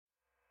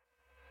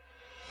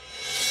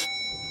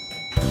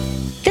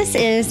This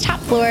is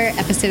Top Floor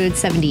episode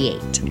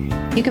 78.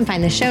 You can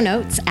find the show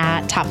notes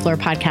at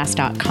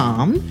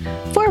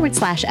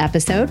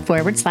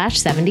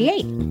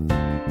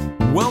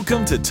topfloorpodcast.com/episode/78.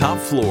 Welcome to Top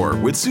Floor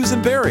with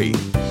Susan Berry.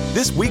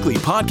 This weekly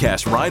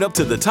podcast ride up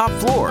to the top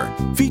floor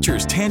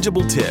features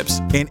tangible tips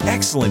and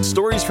excellent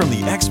stories from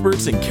the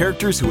experts and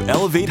characters who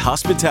elevate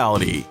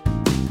hospitality.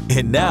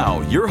 And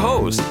now, your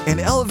host and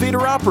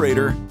elevator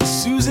operator,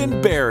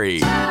 Susan Berry.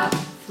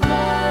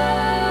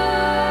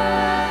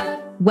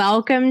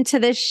 Welcome to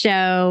the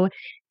show.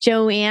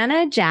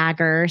 Joanna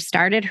Jagger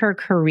started her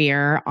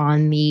career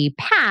on the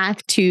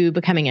path to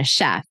becoming a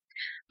chef.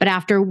 But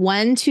after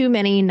one too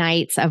many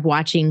nights of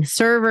watching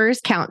servers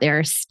count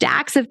their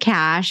stacks of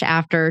cash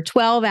after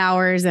 12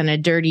 hours and a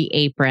dirty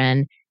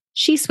apron,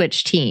 she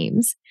switched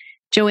teams.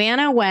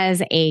 Joanna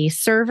was a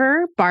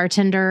server,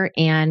 bartender,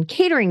 and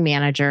catering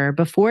manager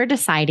before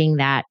deciding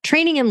that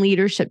training and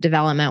leadership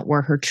development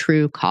were her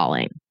true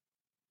calling.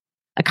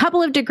 A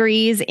couple of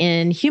degrees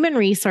in human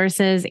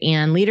resources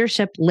and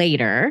leadership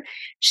later,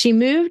 she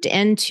moved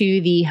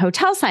into the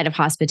hotel side of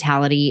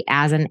hospitality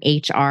as an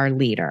HR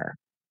leader.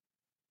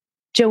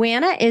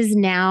 Joanna is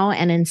now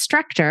an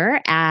instructor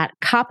at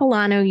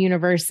Capilano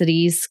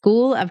University's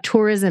School of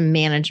Tourism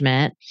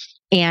Management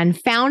and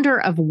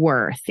founder of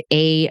Worth,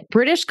 a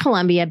British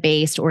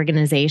Columbia-based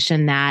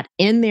organization that,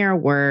 in their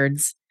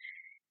words,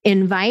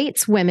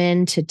 invites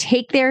women to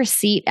take their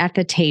seat at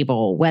the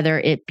table, whether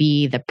it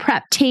be the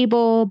prep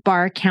table,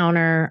 bar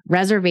counter,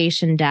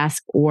 reservation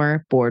desk,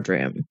 or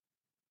boardroom.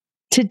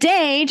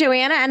 Today,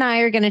 Joanna and I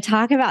are going to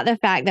talk about the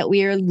fact that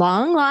we are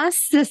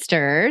long-lost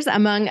sisters,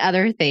 among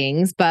other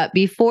things. But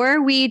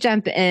before we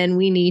jump in,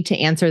 we need to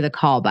answer the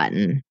call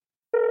button.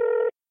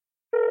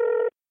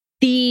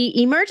 The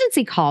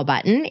emergency call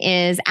button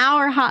is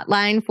our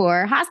hotline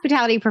for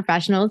hospitality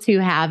professionals who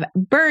have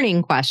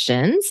burning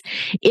questions.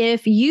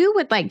 If you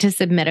would like to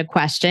submit a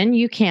question,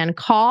 you can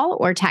call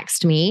or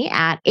text me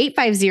at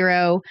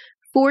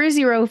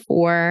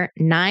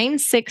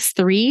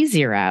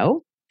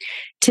 850-404-9630.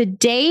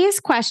 Today's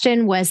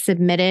question was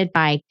submitted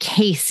by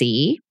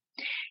Casey.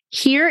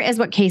 Here is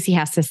what Casey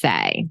has to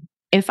say.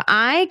 If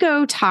I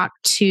go talk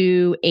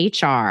to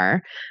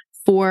HR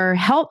for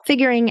help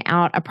figuring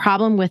out a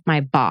problem with my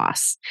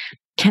boss,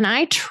 can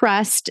I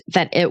trust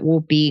that it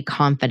will be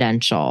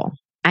confidential?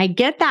 I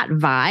get that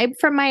vibe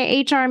from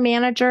my HR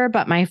manager,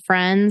 but my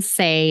friends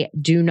say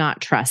do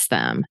not trust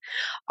them.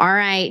 All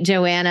right,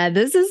 Joanna,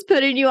 this is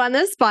putting you on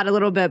the spot a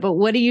little bit, but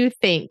what do you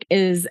think?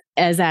 Is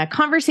a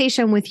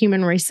conversation with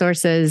human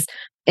resources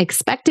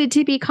expected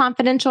to be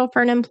confidential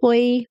for an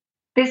employee?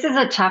 This is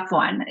a tough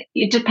one.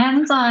 It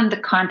depends on the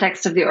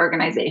context of the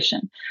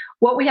organization.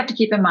 What we have to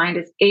keep in mind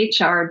is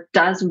HR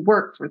does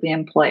work for the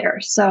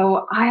employer.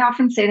 So I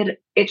often say that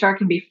HR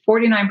can be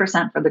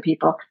 49% for the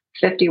people,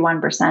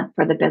 51%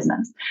 for the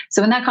business.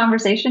 So in that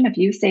conversation, if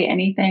you say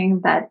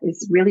anything that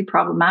is really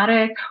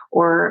problematic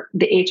or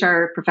the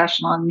HR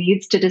professional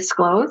needs to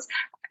disclose,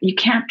 you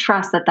can't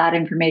trust that that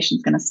information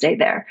is going to stay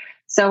there.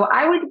 So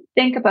I would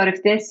think about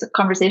if this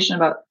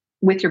conversation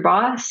with your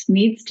boss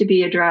needs to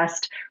be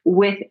addressed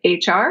with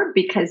HR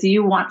because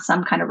you want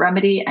some kind of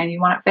remedy and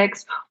you want it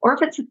fixed, or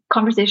if it's a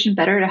conversation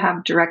better to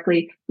have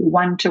directly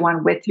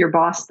one-to-one with your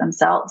boss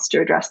themselves to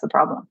address the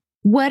problem.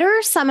 What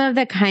are some of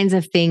the kinds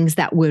of things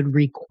that would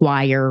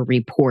require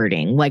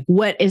reporting? Like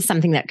what is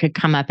something that could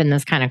come up in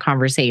this kind of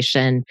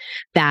conversation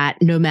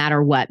that no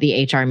matter what,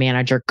 the HR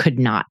manager could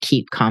not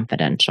keep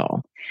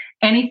confidential?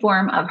 Any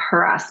form of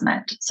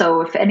harassment.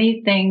 So if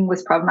anything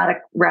was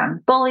problematic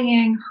around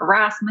bullying,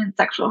 harassment,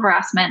 sexual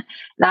harassment,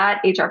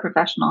 that HR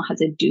professional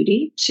has a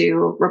duty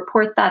to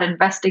report that,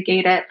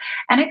 investigate it.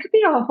 And it could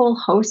be a whole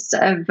host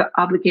of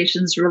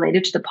obligations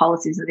related to the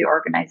policies of the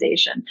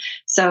organization.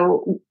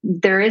 So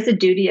there is a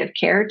duty of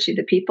care to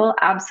the people,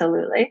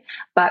 absolutely.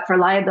 But for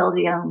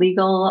liability and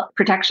legal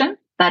protection,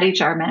 that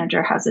HR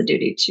manager has a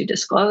duty to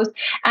disclose.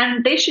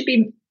 And they should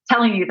be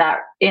telling you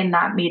that in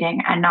that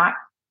meeting and not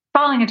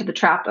falling into the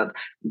trap of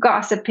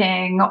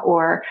gossiping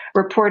or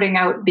reporting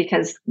out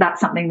because that's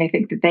something they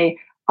think that they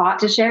ought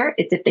to share.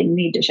 It's if they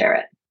need to share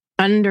it.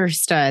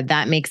 Understood.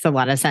 That makes a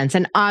lot of sense.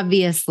 And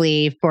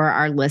obviously for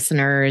our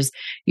listeners,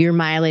 your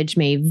mileage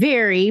may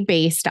vary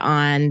based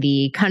on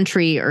the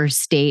country or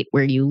state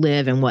where you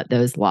live and what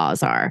those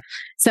laws are.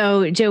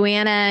 So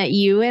Joanna,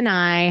 you and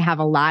I have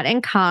a lot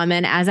in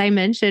common. As I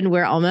mentioned,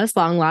 we're almost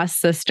long lost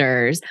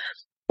sisters.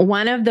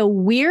 One of the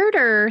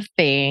weirder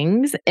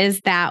things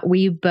is that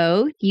we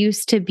both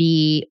used to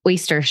be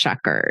oyster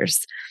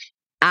shuckers.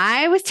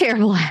 I was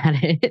terrible at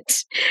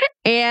it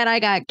and I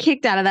got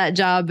kicked out of that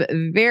job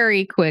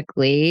very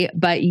quickly,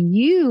 but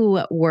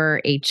you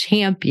were a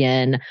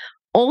champion,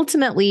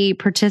 ultimately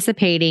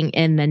participating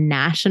in the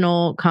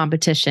national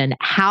competition.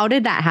 How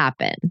did that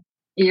happen?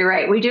 You're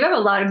right. We do have a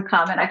lot in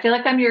common. I feel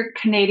like I'm your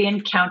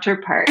Canadian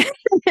counterpart.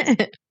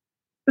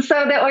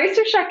 So the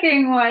oyster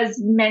shucking was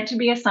meant to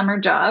be a summer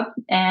job,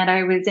 and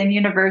I was in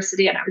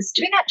university and I was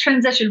doing that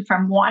transition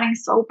from wanting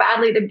so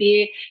badly to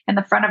be in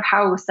the front of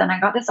house. And I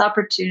got this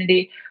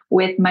opportunity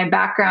with my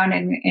background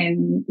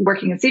in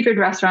working in seafood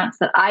restaurants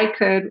that I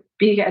could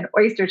be an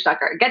oyster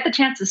shucker, get the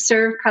chance to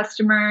serve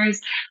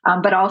customers,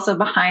 but also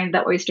behind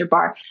the oyster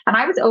bar. And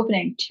I was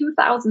opening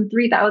 2,000,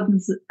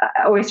 3,000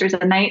 oysters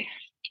a night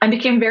and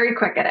became very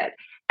quick at it.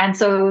 And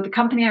so the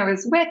company I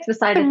was with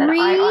decided that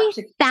I ought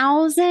to.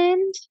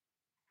 3,000?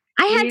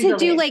 I had Easily. to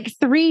do like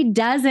 3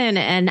 dozen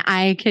and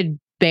I could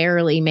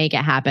barely make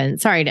it happen.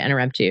 Sorry to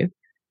interrupt you.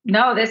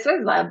 No, this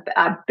was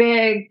a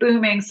big,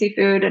 booming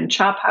seafood and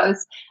chop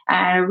house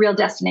and a real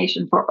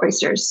destination for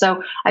oysters.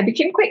 So I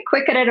became quite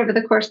quick at it over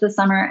the course of the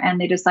summer, and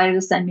they decided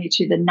to send me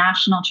to the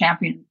national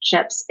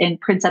championships in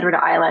Prince Edward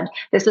Island.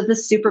 This was the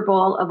Super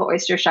Bowl of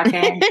oyster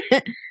shucking.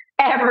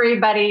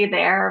 Everybody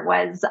there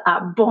was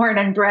born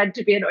and bred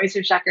to be an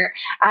oyster shucker.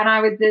 And I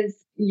was this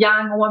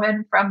young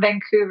woman from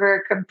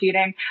Vancouver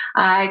competing.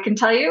 I can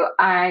tell you,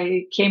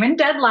 I came in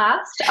dead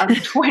last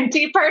of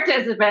 20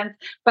 participants,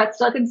 but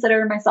still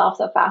consider myself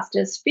the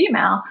fastest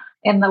female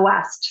in the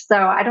West. So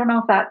I don't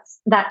know if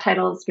that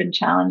title has been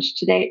challenged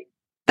to date.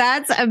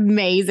 That's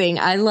amazing.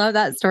 I love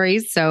that story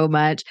so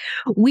much.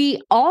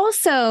 We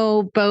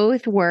also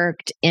both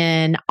worked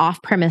in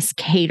off-premise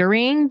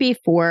catering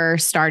before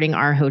starting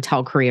our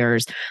hotel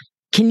careers.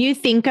 Can you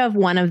think of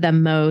one of the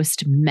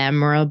most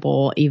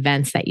memorable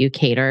events that you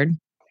catered?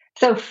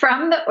 So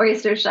from the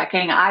oyster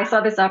shucking, I saw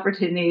this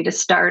opportunity to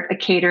start a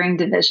catering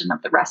division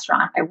of the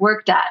restaurant I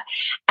worked at.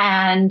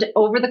 And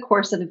over the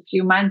course of a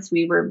few months,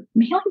 we were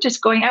mainly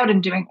just going out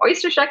and doing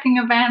oyster shucking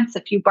events,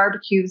 a few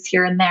barbecues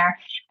here and there.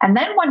 And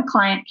then one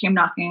client came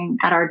knocking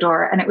at our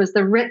door, and it was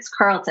the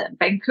Ritz-Carlton.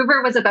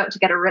 Vancouver was about to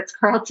get a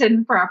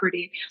Ritz-Carlton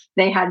property.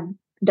 They had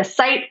the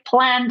site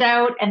planned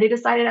out, and they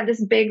decided to have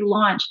this big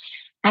launch.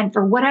 And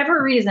for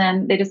whatever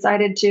reason, they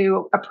decided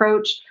to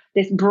approach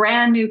this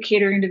brand new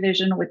catering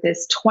division with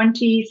this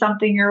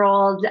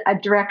 20-something-year-old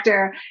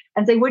director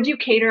and say, would you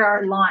cater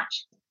our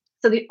launch?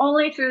 So the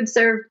only food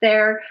served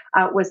there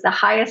was the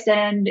highest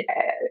end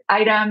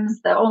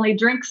items. The only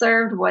drink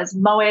served was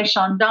Moet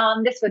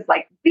Chandon. This was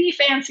like the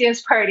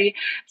fanciest party.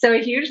 So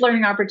a huge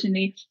learning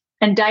opportunity.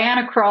 And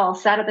Diana Krall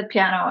sat at the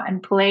piano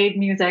and played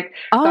music.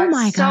 Oh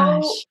my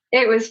gosh.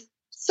 It was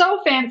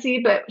so fancy,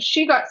 but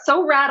she got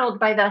so rattled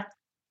by the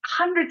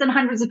hundreds and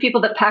hundreds of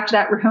people that packed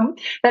that room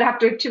that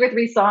after 2 or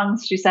 3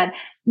 songs, she said,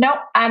 "Nope,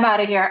 I'm out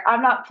of here.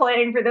 I'm not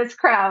playing for this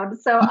crowd."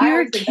 So I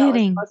always think that was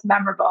the most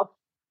memorable.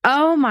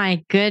 Oh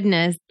my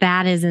goodness,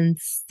 that is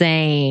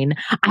insane.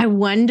 I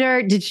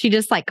wonder, did she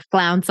just like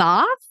flounce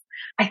off?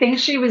 I think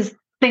she was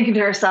thinking to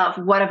herself,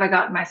 what have I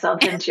gotten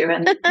myself into?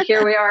 And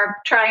here we are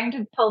trying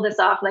to pull this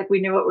off like we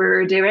knew what we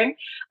were doing.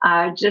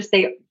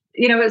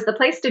 It was the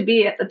place to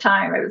be at the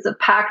time. It was a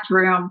packed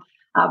room.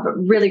 But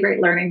really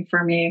great learning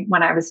for me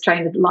when I was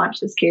trying to launch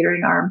this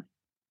catering arm.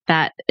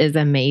 That is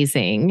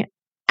amazing.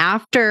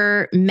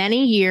 After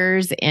many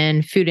years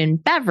in food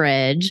and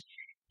beverage,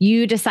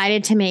 you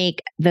decided to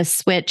make the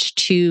switch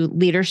to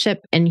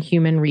leadership and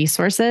human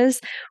resources.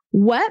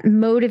 What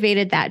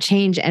motivated that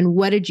change, and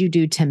what did you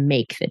do to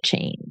make the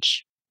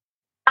change?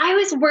 I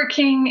was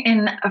working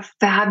in a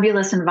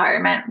fabulous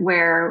environment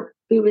where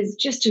it was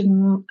just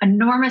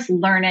enormous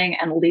learning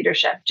and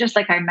leadership, just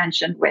like I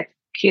mentioned with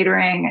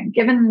catering, and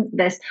given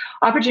this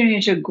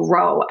opportunity to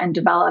grow and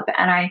develop.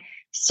 And I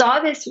saw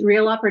this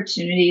real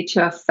opportunity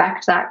to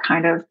affect that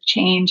kind of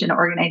change in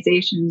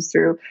organizations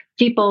through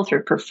people,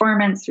 through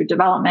performance, through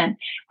development.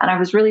 And I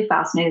was really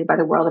fascinated by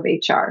the world of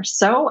HR.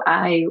 So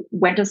I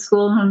went to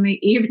school in the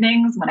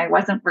evenings when I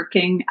wasn't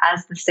working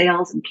as the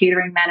sales and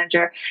catering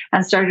manager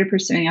and started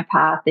pursuing a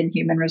path in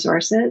human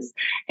resources.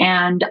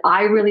 And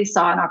I really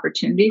saw an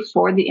opportunity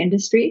for the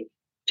industry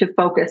to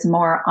focus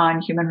more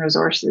on human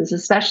resources,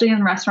 especially in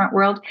the restaurant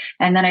world.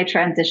 And then I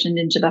transitioned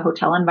into the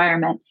hotel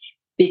environment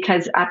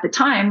because at the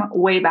time,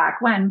 way back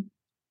when,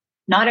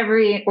 not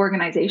every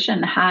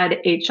organization had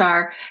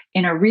HR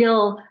in a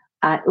real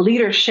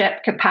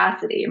leadership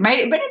capacity. It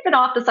might have been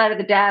off the side of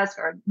the desk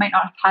or might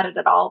not have had it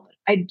at all.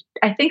 But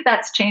I think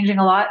that's changing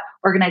a lot.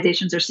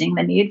 Organizations are seeing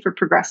the need for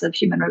progressive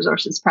human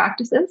resources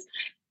practices.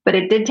 But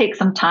it did take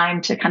some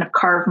time to kind of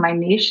carve my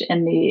niche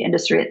in the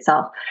industry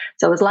itself.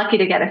 So I was lucky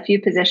to get a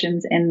few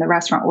positions in the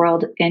restaurant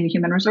world in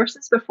human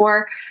resources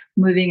before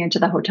moving into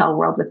the hotel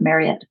world with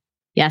Marriott.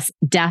 Yes,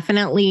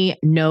 definitely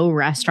no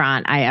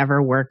restaurant I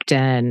ever worked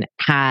in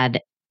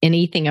had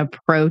anything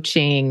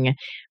approaching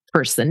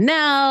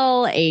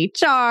personnel,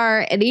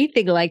 HR,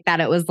 anything like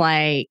that. It was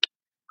like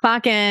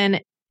clock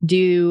in,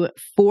 do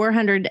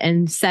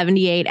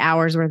 478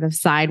 hours worth of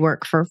side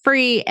work for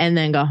free, and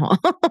then go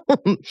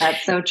home.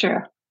 That's so true.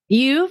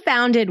 You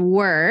founded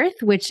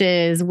Worth, which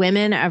is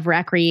Women of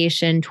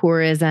Recreation,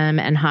 Tourism,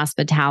 and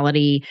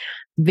Hospitality,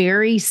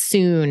 very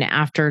soon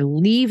after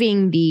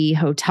leaving the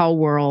hotel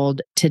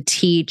world to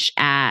teach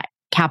at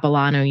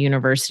Capilano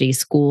University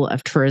School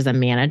of Tourism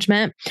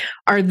Management.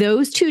 Are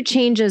those two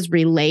changes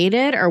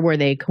related or were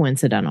they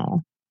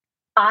coincidental?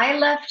 I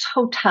left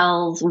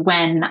hotels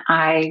when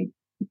I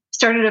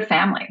started a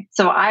family.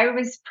 So I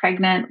was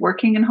pregnant,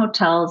 working in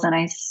hotels, and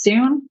I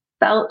soon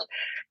felt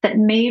that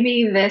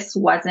maybe this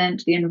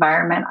wasn't the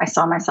environment I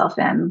saw myself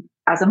in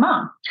as a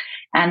mom.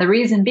 And the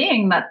reason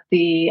being that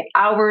the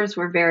hours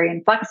were very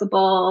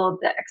inflexible,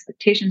 the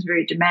expectations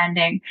very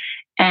demanding,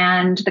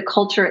 and the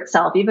culture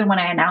itself, even when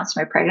I announced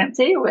my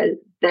pregnancy,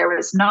 there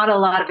was not a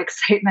lot of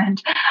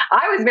excitement.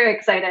 I was very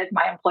excited.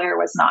 My employer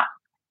was not.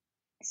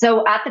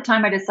 So at the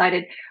time, I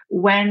decided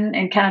when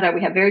in Canada,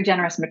 we have very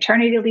generous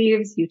maternity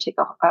leaves. You take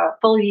a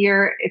full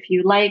year if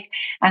you like.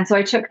 And so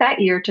I took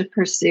that year to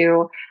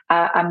pursue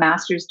a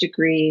master's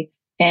degree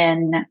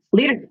in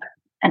leadership.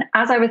 And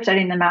as I was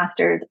studying the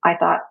master's, I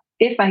thought,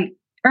 if I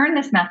earn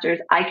this master's,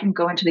 I can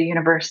go into the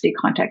university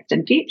context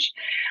and teach.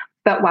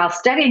 But while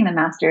studying the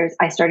master's,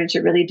 I started to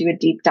really do a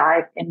deep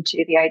dive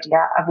into the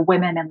idea of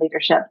women in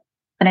leadership.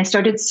 And I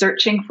started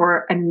searching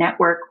for a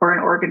network or an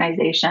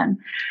organization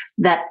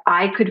that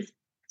I could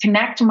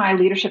connect my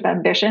leadership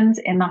ambitions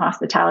in the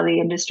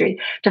hospitality industry,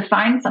 to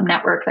find some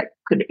network that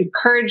could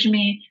encourage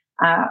me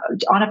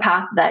on a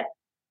path that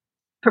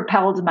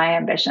propelled my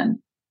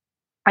ambition.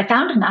 I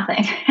found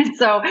nothing. And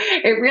so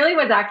it really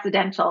was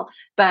accidental,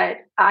 but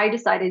I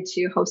decided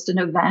to host an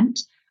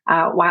event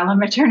while on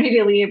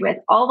maternity leave with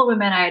all the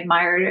women I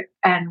admired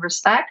and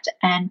respect,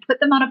 and put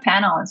them on a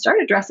panel and start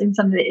addressing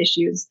some of the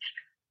issues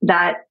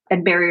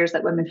and barriers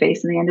that women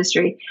face in the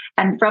industry.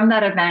 And from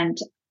that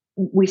event,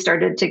 we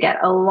started to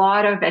get a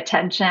lot of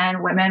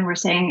attention. Women were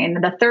saying in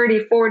the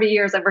 30, 40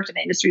 years I've worked in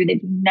the industry,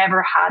 they've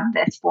never had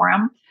this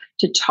forum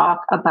to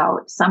talk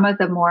about some of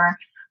the more,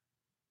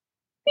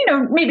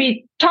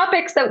 maybe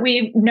topics that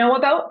we know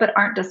about but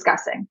aren't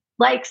discussing,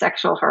 like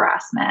sexual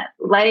harassment,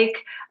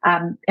 like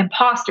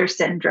imposter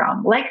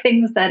syndrome, like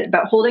things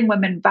about holding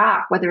women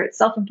back, whether it's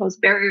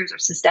self-imposed barriers or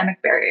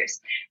systemic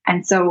barriers.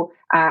 And so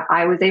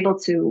I was able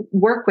to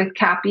work with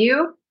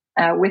CapU,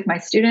 with my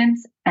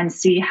students, and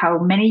see how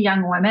many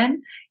young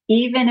women,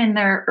 even in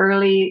their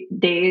early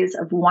days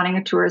of wanting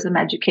a tourism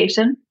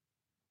education,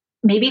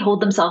 maybe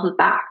hold themselves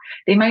back.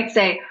 They might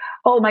say,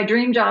 oh, my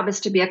dream job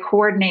is to be a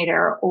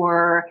coordinator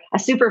or a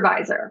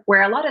supervisor,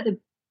 where a lot of the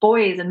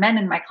boys and men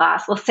in my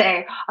class will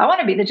say, I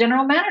want to be the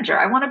general manager.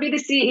 I want to be the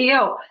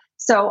CEO.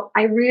 So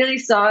I really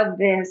saw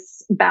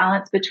this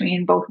balance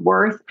between both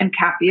Worth and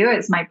CapU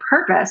as my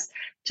purpose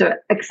to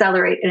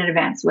accelerate and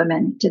advance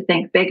women to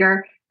think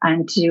bigger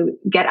and to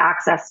get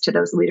access to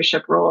those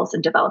leadership roles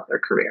and develop their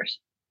careers.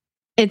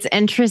 It's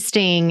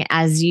interesting,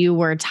 as you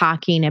were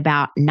talking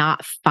about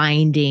not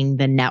finding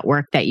the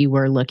network that you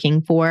were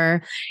looking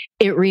for,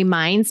 it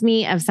reminds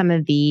me of some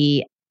of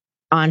the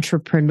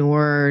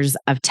entrepreneurs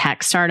of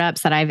tech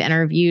startups that I've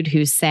interviewed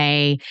who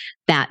say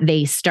that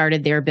they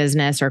started their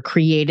business or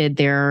created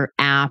their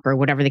app or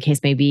whatever the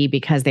case may be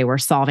because they were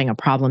solving a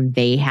problem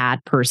they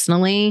had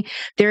personally.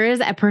 There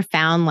is a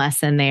profound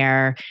lesson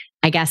there,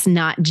 I guess,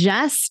 not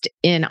just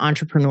in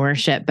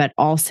entrepreneurship, but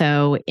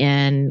also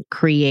in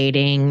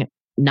creating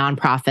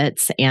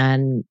nonprofits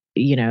and,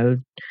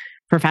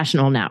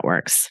 professional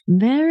networks.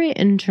 Very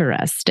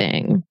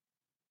interesting.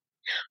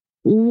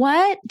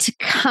 What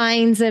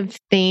kinds of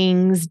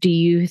things do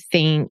you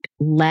think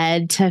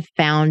led to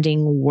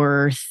founding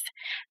Worth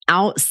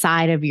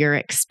outside of your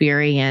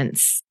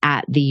experience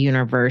at the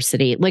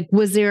university? Like,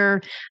 was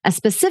there a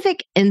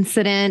specific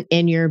incident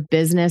in your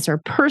business or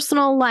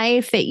personal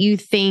life that you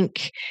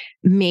think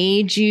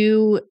made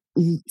you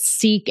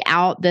seek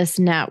out this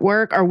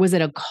network, or was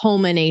it a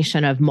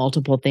culmination of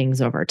multiple things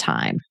over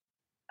time?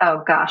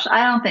 Oh gosh,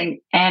 I don't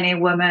think any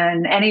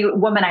woman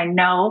I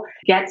know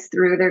gets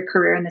through their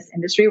career in this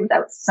industry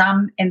without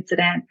some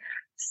incident,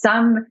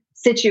 some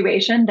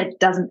situation that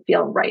doesn't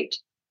feel right.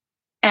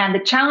 And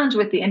the challenge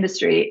with the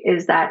industry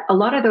is that a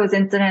lot of those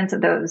incidents,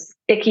 of those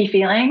icky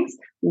feelings,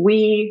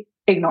 we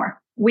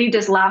ignore. We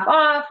just laugh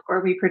off,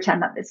 or we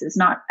pretend that this is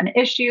not an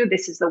issue.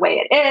 This is the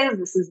way it is.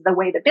 This is the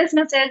way the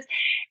business is.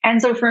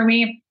 And so for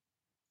me,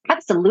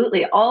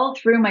 absolutely, all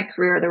through my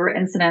career, there were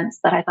incidents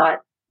that I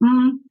thought,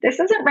 this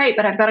isn't right,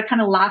 but I've got to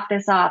kind of laugh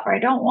this off, or I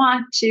don't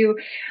want to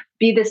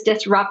be this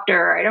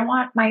disruptor. I don't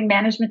want my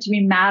management to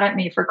be mad at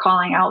me for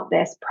calling out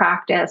this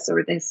practice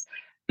or this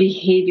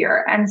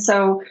behavior. And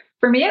so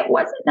for me, it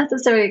wasn't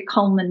necessarily a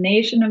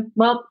culmination of,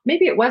 well,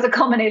 maybe it was a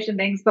culmination of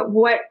things, but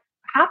what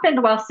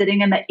happened while sitting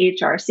in the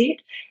HR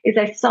seat is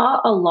I saw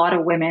a lot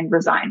of women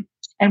resign,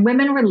 and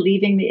women were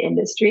leaving the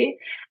industry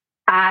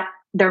at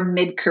their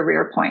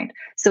mid-career point.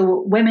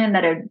 So women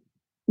that had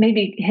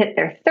maybe hit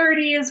their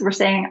 30s were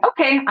saying,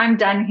 okay, I'm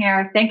done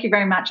here. Thank you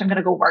very much. I'm going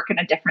to go work in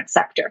a different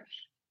sector.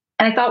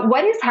 And I thought,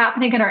 what is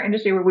happening in our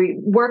industry where we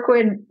work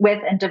with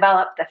and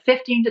develop the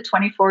 15 to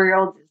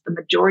 24-year-olds is the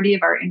majority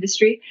of our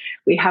industry.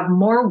 We have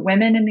more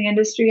women in the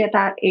industry at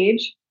that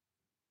age,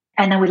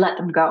 and then we let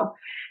them go.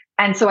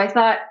 And so I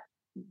thought,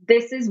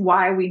 this is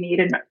why we need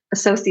an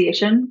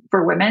association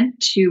for women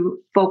to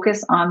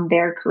focus on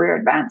their career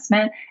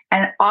advancement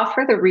and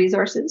offer the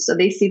resources so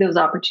they see those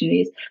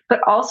opportunities,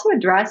 but also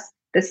address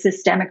the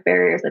systemic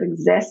barriers that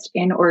exist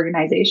in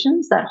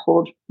organizations that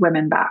hold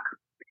women back.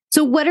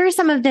 So what are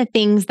some of the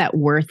things that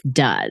Worth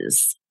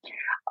does?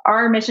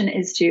 Our mission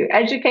is to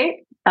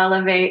educate,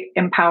 elevate,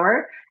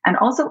 empower, and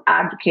also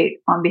advocate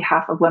on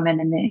behalf of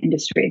women in the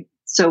industry.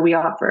 So we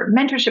offer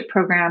mentorship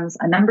programs,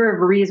 a number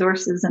of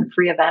resources and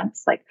free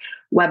events like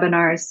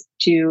webinars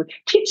to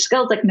teach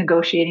skills like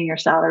negotiating your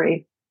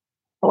salary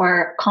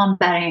or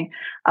combating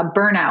a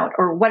burnout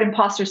or what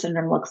imposter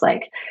syndrome looks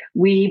like.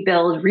 We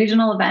build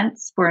regional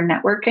events for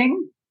networking,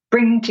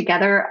 bringing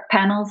together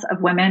panels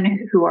of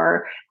women who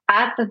are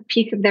at the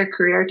peak of their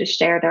career to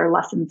share their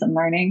lessons and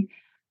learning.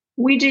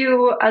 We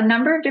do a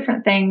number of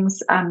different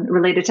things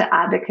related to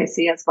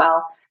advocacy as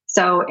well.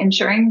 So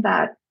ensuring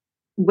that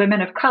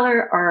women of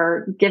color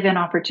are given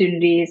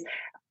opportunities.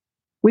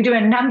 We do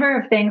a number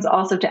of things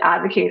also to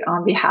advocate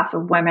on behalf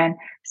of women.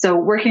 So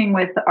working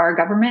with our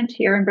government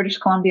here in British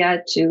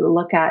Columbia to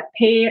look at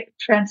pay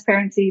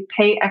transparency,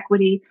 pay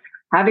equity,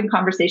 having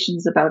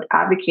conversations about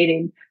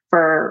advocating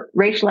for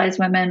racialized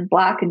women,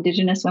 Black,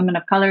 Indigenous women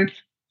of color,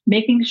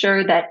 making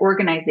sure that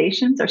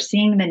organizations are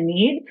seeing the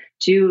need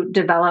to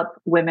develop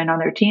women on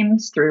their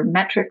teams through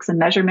metrics and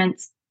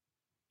measurements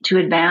to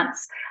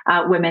advance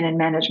women in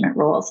management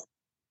roles.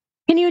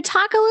 Can you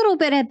talk a little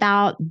bit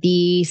about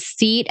the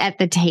seat at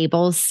the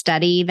table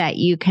study that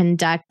you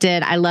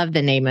conducted? I love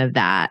the name of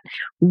that.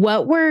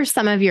 What were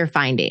some of your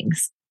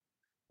findings?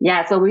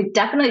 Yeah, so we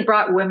definitely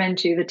brought women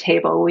to the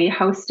table. We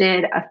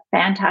hosted a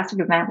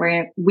fantastic event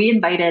where we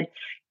invited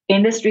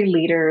industry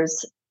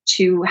leaders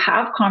to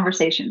have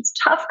conversations,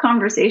 tough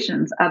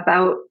conversations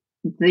about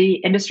the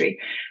industry.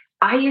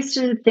 I used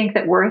to think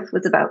that Worth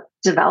was about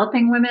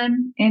developing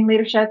women in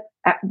leadership.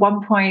 At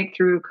one point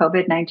through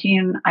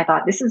COVID-19, I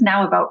thought this is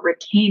now about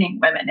retaining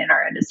women in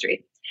our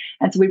industry.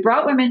 And so we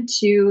brought women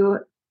to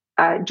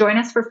join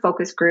us for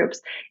focus groups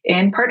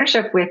in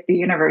partnership with the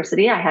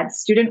university. I had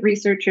student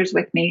researchers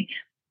with me,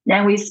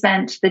 and we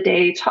spent the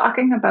day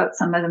talking about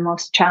some of the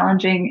most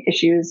challenging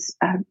issues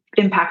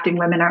impacting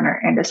women in our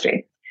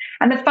industry.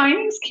 And the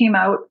findings came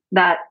out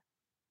that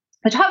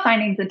the top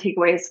findings and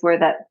takeaways were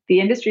that the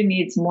industry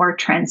needs more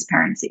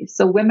transparency.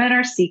 So women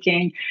are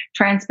seeking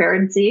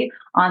transparency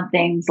on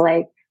things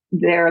like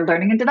their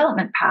learning and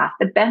development path,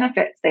 the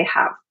benefits they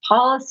have,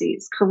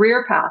 policies,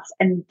 career paths,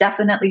 and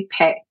definitely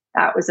pay.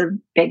 That was a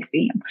big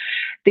theme.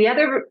 The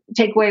other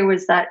takeaway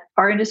was that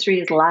our industry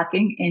is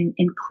lacking in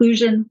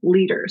inclusion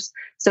leaders.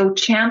 So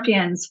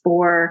champions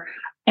for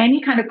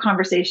any kind of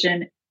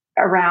conversation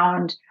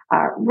around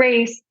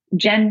race,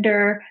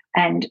 gender,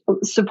 and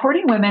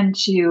supporting women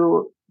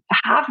to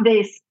have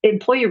this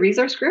employee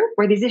resource group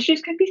where these issues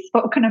can be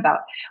spoken about.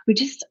 We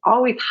just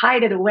always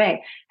hide it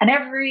away. And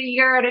every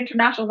year at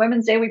International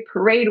Women's Day, we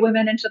parade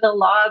women into the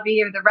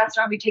lobby or the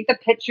restaurant. We take the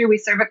picture, we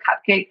serve a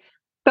cupcake,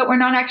 but we're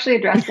not actually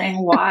addressing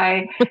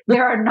why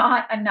there are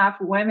not enough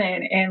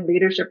women in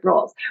leadership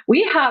roles.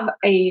 We have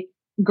a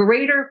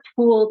greater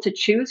pool to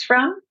choose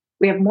from.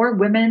 We have more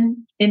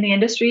women in the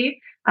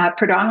industry,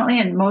 predominantly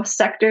in most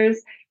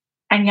sectors.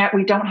 And yet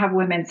we don't have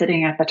women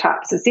sitting at the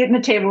top. So Seat at the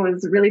Table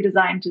is really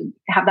designed to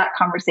have that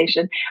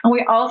conversation. And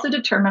we also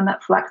determined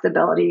that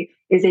flexibility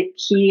is a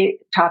key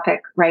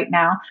topic right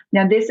now.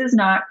 Now, this is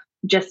not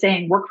just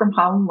saying work from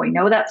home. We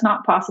know that's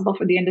not possible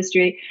for the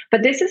industry,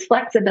 but this is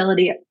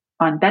flexibility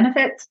on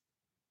benefits,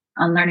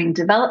 on learning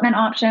development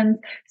options,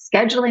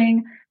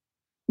 scheduling.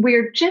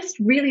 We're just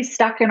really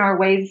stuck in our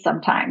ways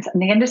sometimes. And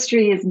the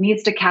industry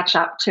needs to catch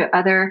up to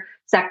other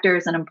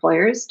sectors and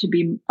employers to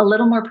be a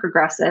little more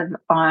progressive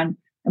on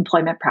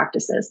employment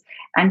practices.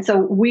 And so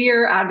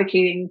we're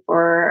advocating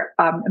for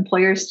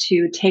employers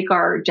to take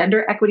our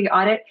gender equity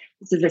audit.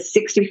 This is a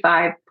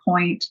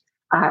 65-point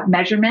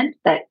measurement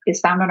that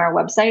is found on our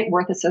website,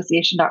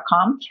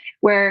 worthassociation.com,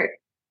 where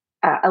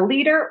a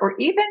leader or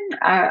even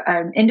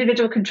an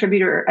individual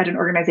contributor at an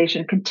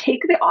organization can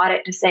take the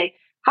audit to say,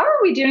 how are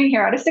we doing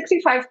here? Out of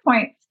 65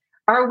 points,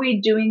 are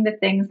we doing the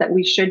things that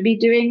we should be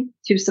doing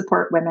to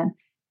support women?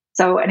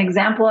 So an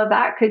example of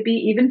that could be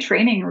even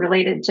training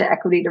related to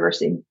equity,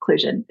 diversity, and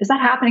inclusion. Is that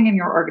happening in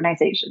your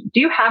organization? Do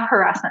you have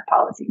harassment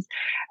policies?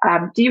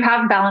 Do you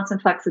have balance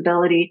and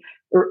flexibility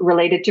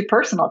related to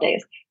personal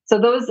days? So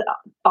those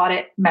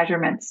audit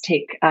measurements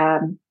take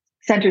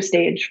center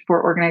stage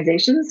for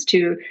organizations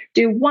to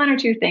do one or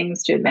two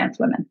things to advance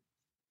women.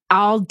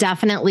 I'll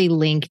definitely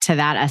link to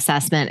that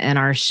assessment in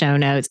our show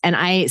notes. And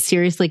I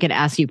seriously could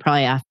ask you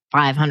probably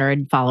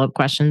 500 follow-up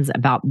questions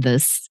about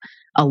this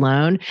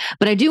alone.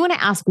 But I do want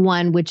to ask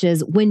one, which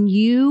is when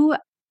you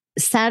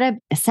said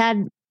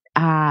something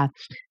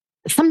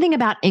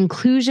about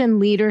inclusion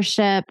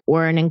leadership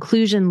or an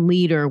inclusion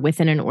leader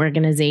within an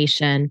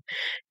organization,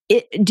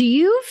 do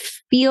you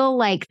feel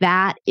like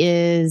that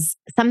is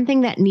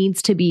something that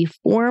needs to be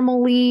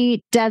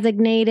formally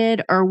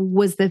designated, or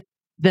was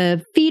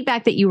the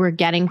feedback that you were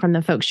getting from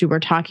the folks you were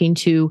talking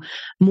to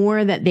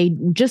more that they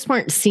just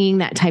weren't seeing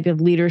that type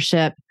of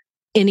leadership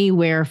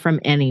anywhere from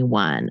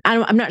anyone?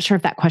 I'm not sure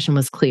if that question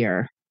was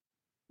clear.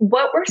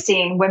 What we're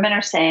seeing, women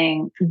are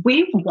saying,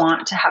 we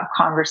want to have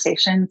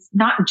conversations,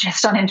 not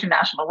just on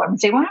International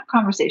Women's Day. We want to have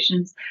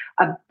conversations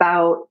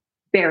about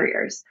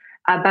barriers,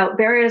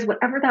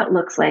 whatever that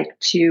looks like,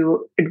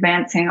 to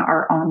advancing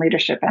our own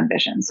leadership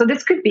ambitions. So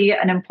this could be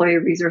an employee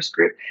resource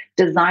group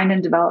designed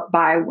and developed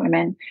by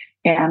women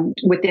and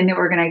within the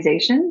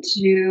organization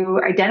to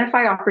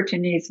identify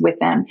opportunities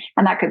within.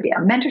 And that could be a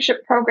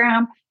mentorship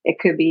program. It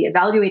could be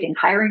evaluating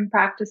hiring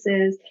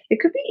practices. It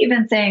could be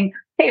even saying,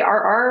 hey,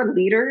 are our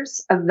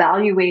leaders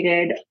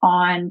evaluated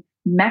on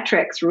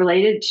metrics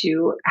related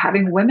to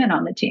having women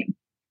on the team?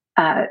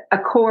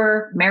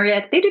 Accor,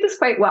 Marriott, they do this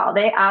quite well.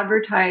 They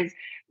advertise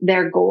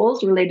their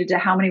goals related to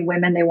how many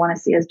women they want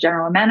to see as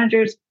general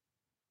managers.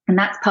 And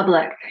that's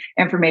public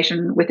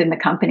information within the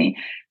company.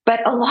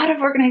 But a lot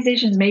of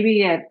organizations,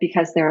 maybe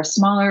because they're a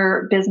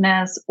smaller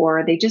business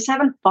or they just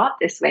haven't thought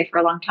this way for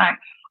a long time,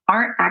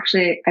 aren't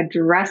actually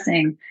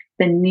addressing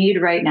the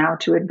need right now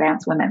to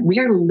advance women. We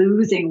are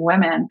losing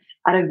women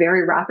at a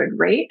very rapid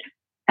rate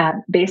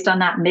based on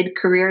that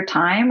mid-career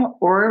time,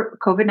 or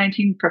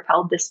COVID-19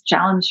 propelled this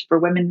challenge for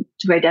women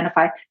to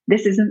identify,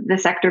 this isn't the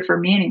sector for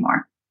me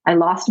anymore. I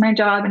lost my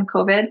job in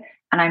COVID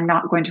and I'm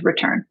not going to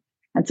return.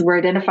 And so we're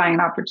identifying an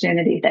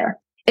opportunity there.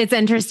 It's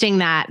interesting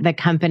that the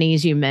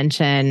companies you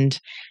mentioned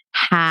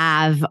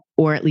have,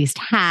 or at least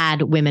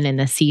had, women in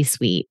the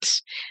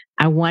C-suite.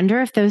 I wonder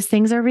if those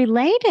things are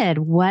related.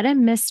 What a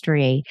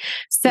mystery.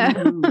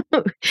 So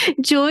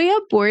Julia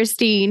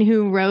Boorstin,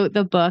 who wrote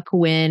the book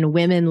When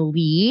Women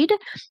Lead,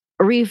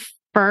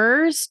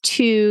 refers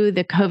to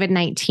the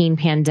COVID-19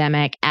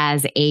 pandemic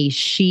as a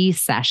she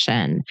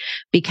session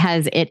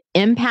because it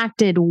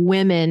impacted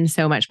women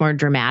so much more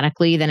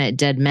dramatically than it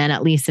did men,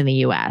 at least in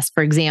the US.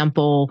 For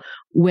example,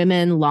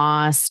 women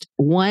lost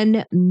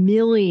 1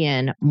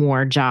 million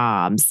more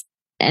jobs.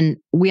 And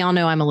we all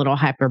know I'm a little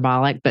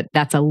hyperbolic, but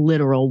that's a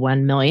literal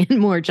 1 million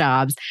more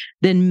jobs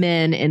than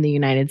men in the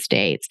United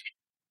States.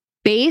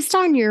 Based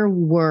on your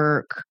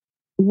work,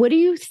 what do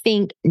you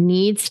think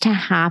needs to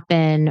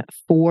happen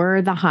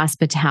for the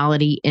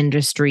hospitality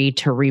industry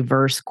to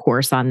reverse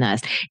course on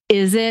this?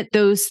 Is it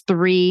those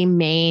three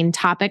main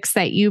topics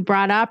that you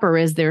brought up, or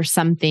is there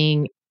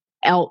something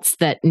else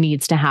that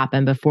needs to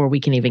happen before we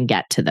can even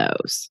get to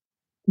those?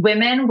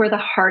 Women were the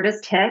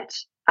hardest hit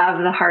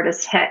of the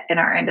hardest hit in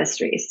our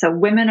industry. So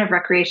women of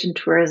recreation,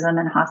 tourism,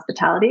 and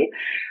hospitality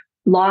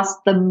lost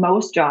the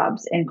most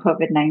jobs in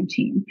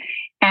COVID-19.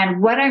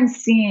 And what I'm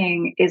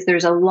seeing is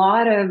there's a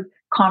lot of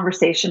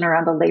conversation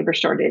around the labor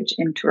shortage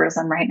in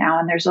tourism right now.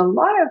 And there's a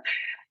lot of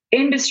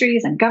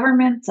industries and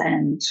governments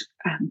and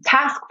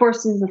task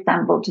forces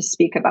assembled to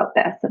speak about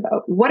this,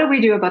 about what do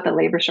we do about the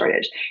labor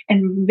shortage?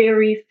 And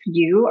very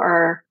few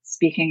are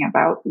speaking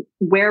about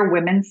where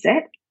women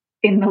sit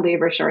in the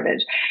labor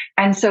shortage.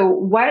 And so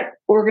what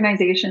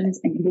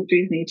organizations and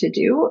industries need to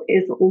do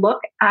is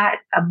look at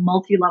a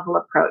multi-level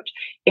approach,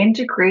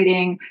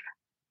 integrating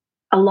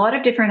a lot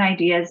of different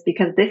ideas,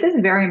 because this is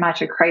very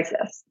much a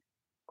crisis.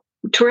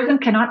 Tourism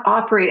cannot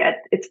operate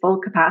at its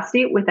full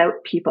capacity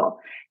without people.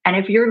 And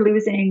if you're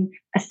losing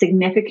a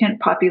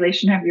significant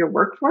population of your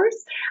workforce,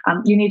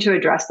 you need to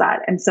address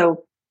that. And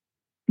so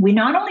we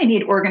not only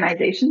need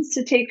organizations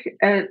to take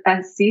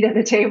a seat at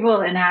the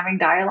table and having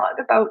dialogue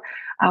about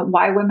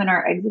why women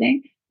are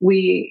exiting,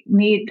 we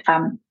need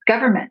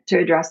government to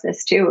address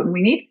this too. And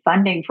we need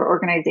funding for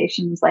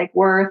organizations like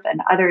Worth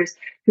and others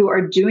who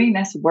are doing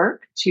this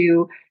work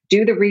to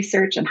do the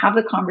research and have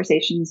the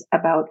conversations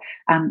about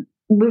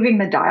moving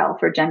the dial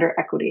for gender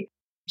equity.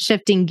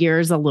 Shifting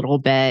gears a little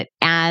bit,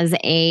 as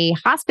a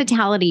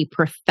hospitality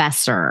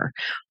professor,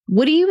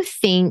 what do you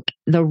think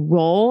the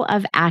role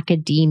of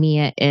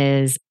academia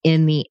is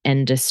in the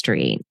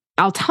industry?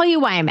 I'll tell you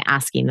why I'm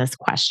asking this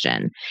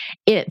question.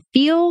 It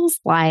feels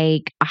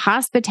like a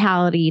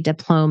hospitality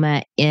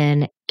diploma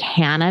in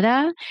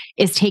Canada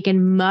is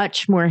taken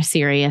much more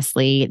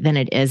seriously than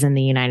it is in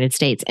the United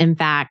States. In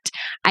fact,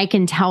 I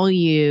can tell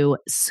you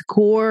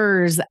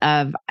scores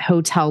of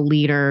hotel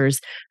leaders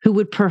who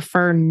would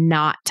prefer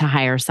not to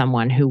hire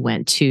someone who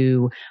went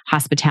to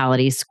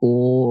hospitality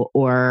school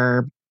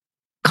or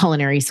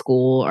culinary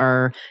school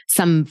or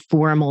some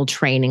formal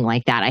training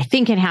like that. I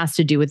think it has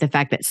to do with the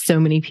fact that so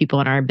many people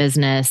in our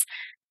business,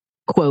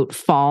 quote,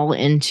 fall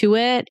into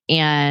it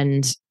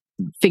and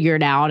figure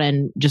it out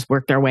and just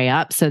work their way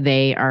up. So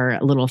they are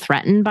a little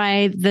threatened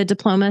by the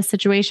diploma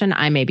situation.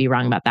 I may be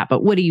wrong about that,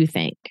 but what do you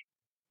think?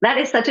 That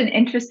is such an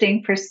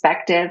interesting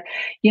perspective.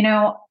 You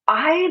know,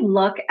 I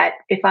look at,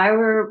 if I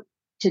were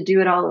to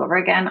do it all over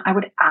again, I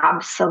would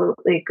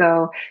absolutely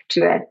go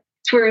to a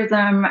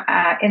tourism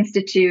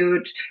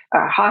institute,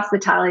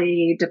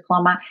 hospitality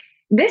diploma.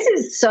 This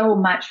is so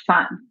much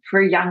fun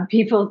for young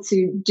people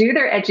to do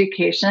their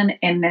education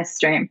in this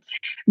stream.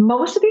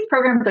 Most of these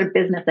programs are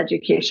business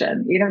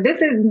education. You know, this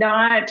is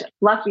not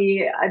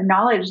fluffy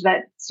knowledge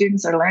that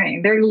students are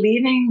learning. They're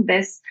leaving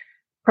this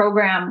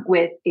program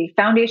with a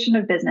foundation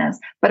of business,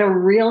 but a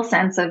real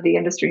sense of the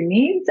industry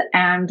needs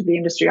and the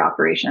industry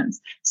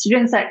operations.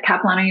 Students at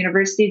Capilano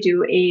University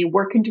do a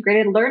work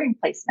integrated learning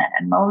placement,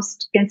 and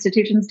most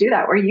institutions do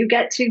that, where you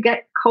get to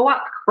get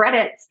co-op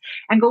credits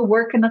and go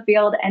work in the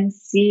field and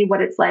see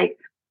what it's like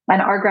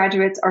And our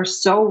graduates are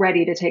so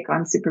ready to take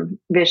on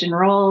supervision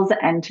roles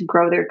and to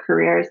grow their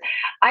careers.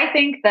 I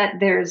think that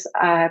there's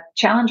a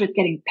challenge with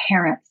getting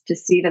parents to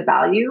see the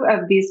value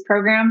of these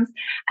programs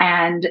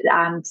and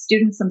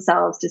students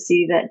themselves to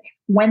see that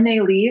when they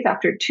leave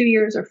after 2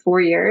 years or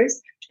 4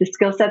 years, the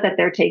skill set that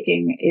they're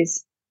taking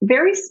is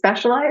very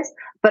specialized,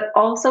 but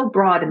also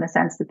broad in the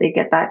sense that they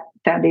get that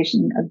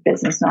foundation of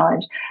business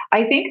knowledge.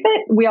 I think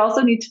that we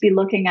also need to be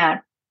looking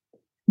at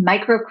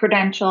micro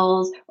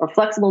credentials or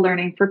flexible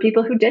learning for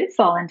people who did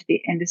fall into the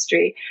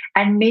industry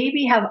and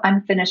maybe have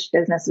unfinished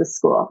business with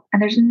school.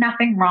 And there's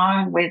nothing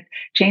wrong with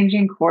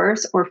changing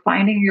course or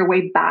finding your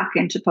way back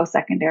into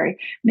post-secondary.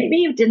 Maybe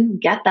you didn't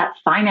get that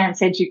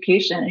finance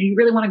education and you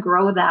really want to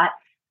grow that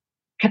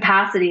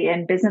capacity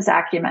and business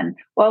acumen.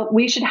 Well,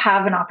 we should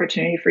have an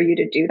opportunity for you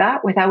to do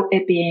that without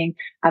it being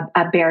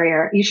a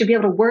barrier. You should be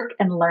able to work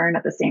and learn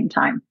at the same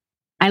time.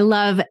 I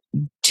love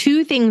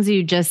two things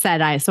you just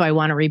said, so I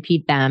want to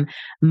repeat them.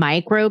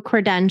 Micro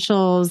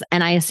credentials,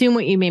 and I assume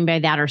what you mean by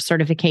that are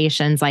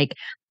certifications, like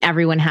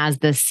everyone has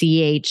the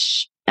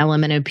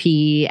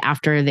CHLMNOP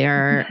after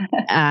their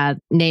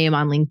name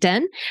on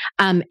LinkedIn.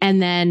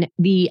 And then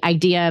the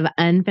idea of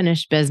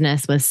unfinished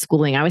business with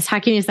schooling. I was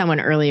talking to someone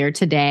earlier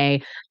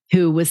today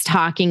who was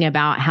talking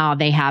about how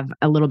they have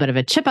a little bit of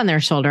a chip on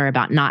their shoulder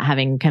about not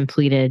having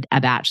completed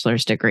a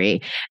bachelor's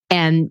degree.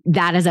 And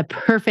that is a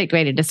perfect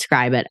way to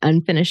describe it,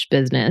 unfinished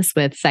business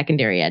with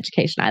secondary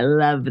education. I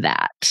love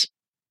that.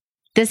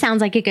 This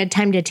sounds like a good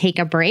time to take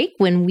a break.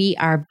 When we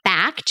are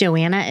back,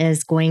 Joanna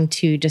is going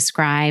to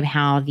describe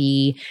how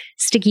the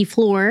sticky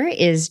floor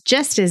is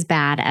just as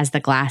bad as the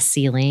glass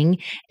ceiling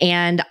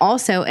and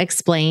also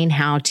explain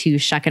how to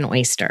shuck an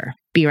oyster.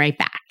 Be right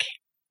back.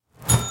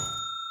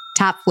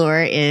 Top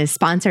Floor is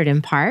sponsored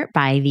in part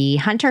by the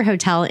Hunter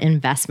Hotel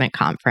Investment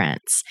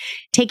Conference,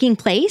 taking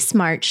place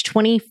March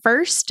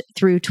 21st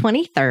through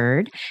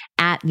 23rd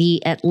at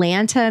the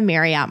Atlanta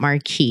Marriott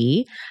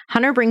Marquis.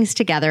 Hunter brings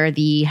together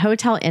the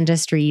hotel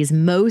industry's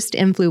most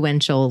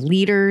influential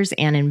leaders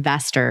and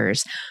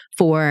investors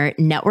for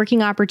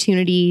networking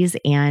opportunities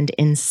and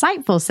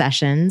insightful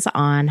sessions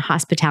on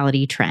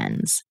hospitality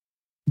trends.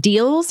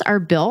 Deals are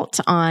built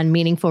on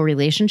meaningful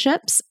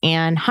relationships,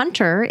 and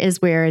Hunter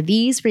is where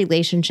these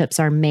relationships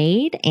are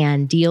made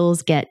and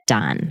deals get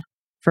done.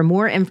 For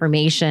more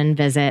information,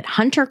 visit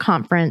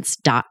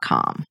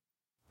hunterconference.com.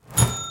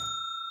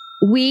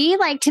 We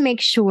like to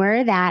make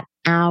sure that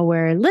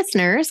our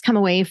listeners come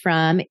away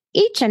from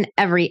each and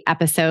every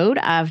episode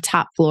of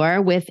Top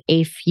Floor with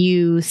a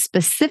few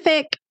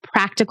specific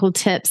practical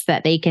tips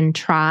that they can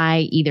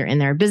try either in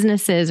their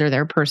businesses or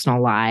their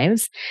personal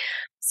lives.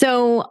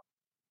 So,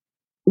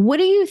 what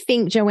do you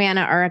think, Joanna,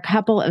 are a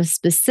couple of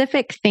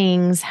specific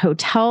things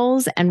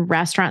hotels and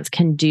restaurants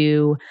can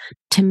do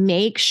to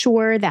make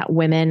sure that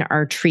women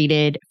are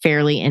treated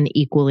fairly and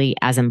equally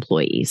as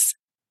employees?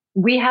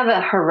 We have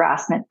a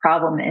harassment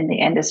problem in the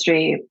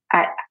industry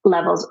at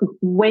levels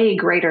way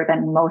greater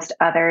than most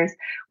others.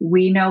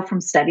 We know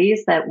from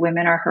studies that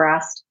women are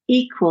harassed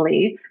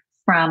equally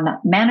from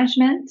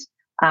management,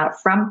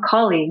 from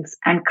colleagues,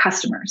 and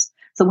customers.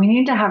 So we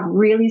need to have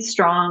really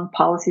strong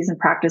policies and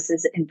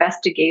practices,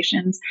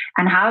 investigations,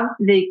 and have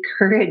the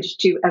courage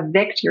to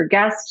evict your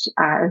guest,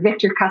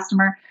 evict your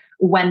customer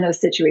when those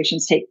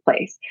situations take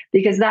place,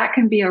 because that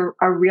can be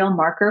a real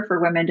marker for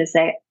women to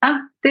say,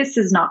 this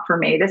is not for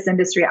me, this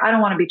industry, I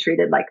don't want to be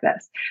treated like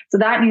this. So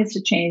that needs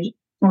to change.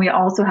 And we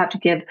also have to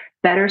give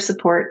better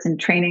supports and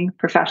training,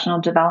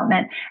 professional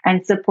development,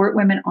 and support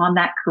women on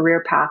that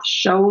career path,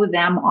 show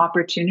them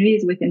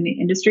opportunities within the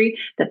industry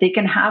that they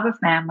can have a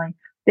family,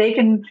 they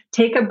can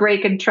take a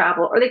break and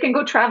travel, or they can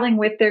go traveling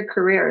with their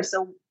career.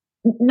 So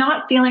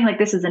not feeling like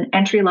this is an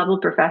entry-level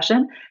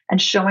profession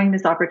and showing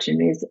these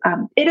opportunities.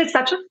 It is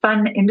such a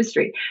fun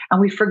industry.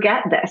 And we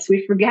forget this.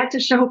 We forget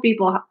to show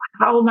people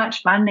how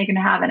much fun they can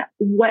have and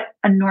what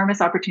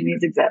enormous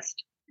opportunities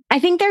exist. I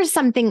think there's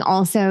something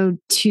also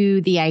to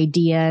the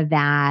idea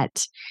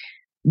that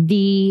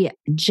the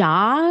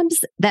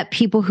jobs that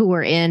people who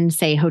are in,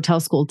 say, hotel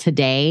school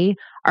today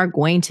are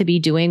going to be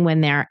doing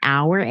when they're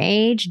our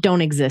age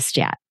don't exist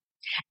yet.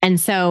 And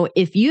so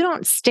if you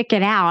don't stick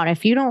it out,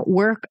 if you don't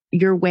work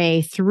your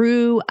way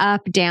through,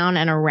 up, down,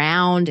 and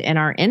around in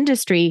our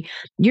industry,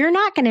 you're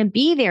not going to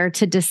be there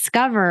to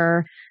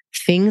discover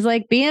things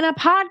like being a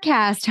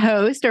podcast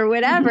host or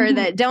whatever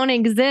that don't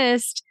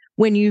exist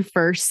when you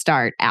first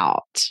start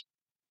out.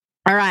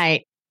 All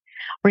right.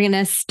 We're going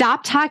to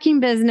stop talking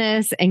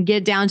business and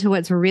get down to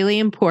what's really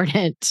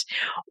important.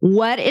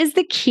 What is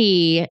the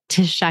key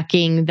to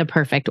shucking the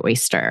perfect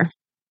oyster?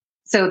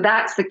 So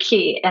that's the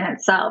key in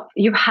itself.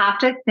 You have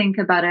to think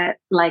about it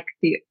like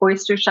the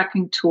oyster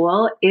shucking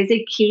tool is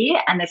a key,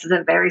 and this is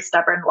a very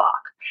stubborn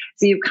lock.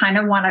 So you kind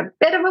of want a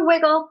bit of a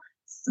wiggle,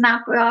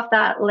 snap off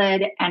that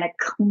lid, and a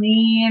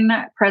clean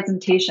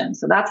presentation.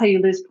 So that's how you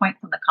lose points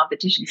on the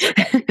competition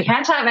circuit. You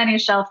can't have any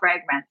shell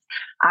fragments.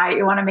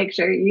 You want to make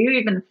sure you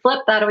even flip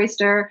that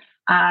oyster,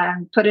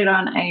 put it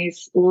on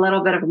ice, a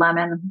little bit of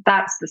lemon.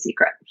 That's the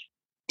secret.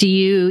 Do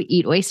you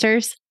eat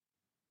oysters?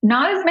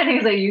 Not as many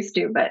as I used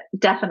to, but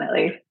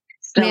definitely.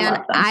 Still Man,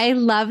 love them. I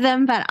love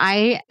them, but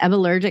I am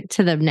allergic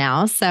to them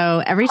now.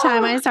 So every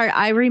time I start,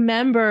 I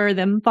remember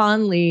them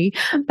fondly,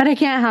 but I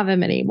can't have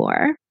them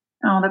anymore.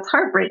 Oh, that's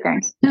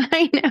heartbreaking.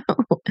 I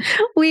know.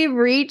 We've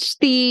reached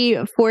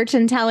the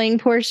fortune telling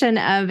portion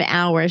of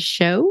our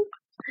show.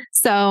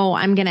 So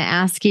I'm going to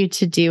ask you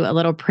to do a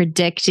little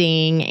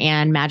predicting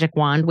and magic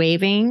wand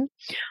waving.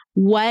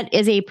 What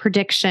is a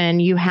prediction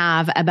you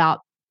have about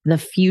the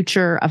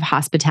future of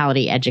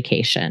hospitality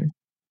education?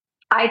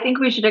 I think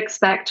we should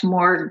expect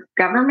more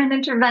government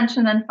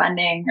intervention and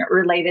funding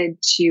related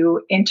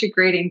to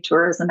integrating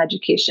tourism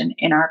education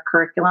in our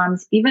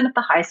curriculums, even at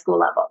the high school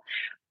level.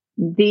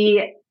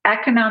 The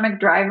economic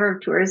driver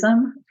of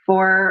tourism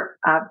for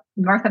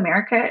North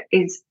America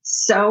is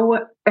so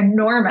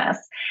enormous.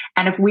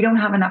 And if we don't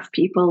have enough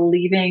people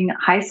leaving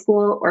high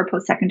school or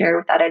post-secondary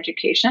with that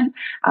education,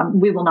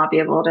 we will not be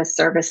able to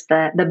service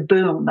the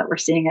boom that we're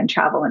seeing in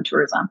travel and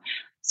tourism.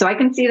 So I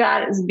can see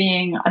that as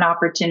being an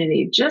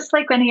opportunity. Just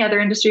like any other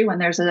industry, when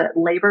there's a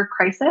labor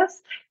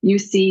crisis, you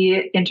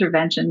see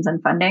interventions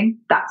and funding.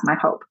 That's my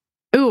hope.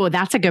 Ooh,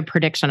 that's a good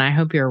prediction. I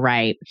hope you're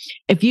right.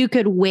 If you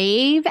could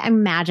wave a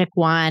magic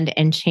wand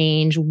and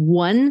change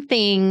one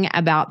thing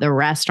about the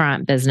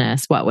restaurant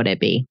business, what would it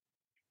be?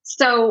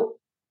 So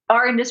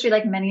our industry,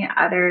 like many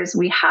others,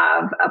 we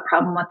have a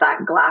problem with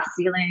that glass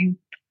ceiling,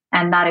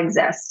 and that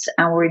exists,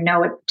 and we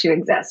know it to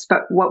exist.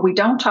 But what we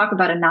don't talk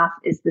about enough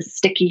is the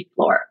sticky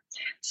floor.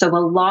 So a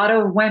lot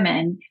of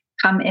women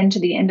come into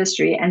the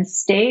industry and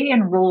stay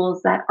in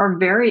roles that are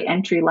very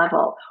entry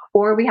level,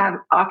 or we have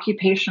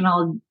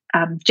occupational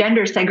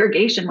gender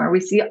segregation where we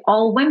see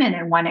all women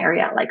in one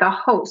area, like a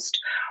host,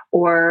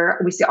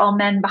 or we see all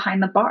men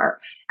behind the bar.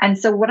 And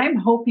so what I'm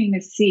hoping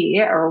to see,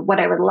 or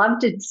what I would love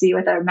to see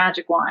with a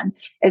magic wand,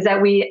 is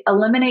that we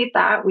eliminate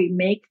that. We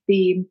make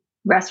the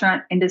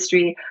restaurant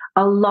industry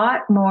a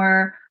lot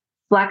more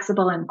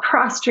flexible and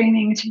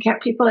cross-training to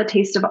get people a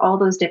taste of all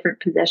those different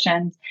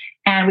positions.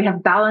 And we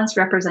have balanced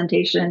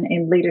representation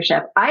in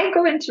leadership. I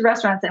go into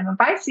restaurants, and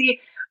if I see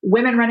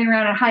women running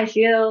around in high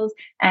heels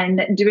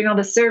and doing all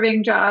the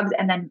serving jobs,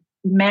 and then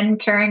men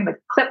carrying the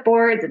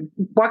clipboards and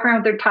walking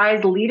around with their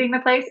ties, leading the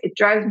place, it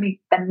drives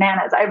me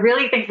bananas. I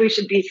really think we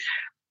should be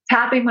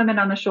tapping women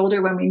on the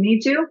shoulder when we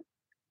need to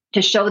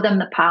show them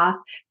the path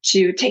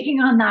to taking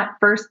on that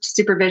first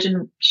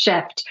supervision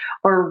shift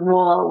or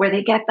role where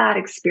they get that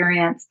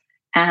experience.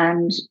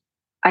 And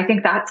I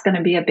think that's going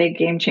to be a big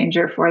game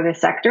changer for the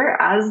sector,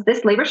 as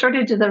this labor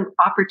shortage is an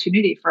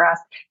opportunity for us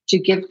to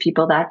give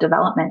people that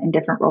development in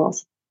different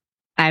roles.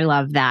 I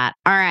love that.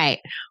 All right.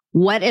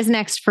 What is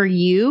next for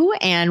you,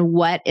 and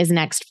what is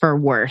next for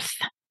Worth?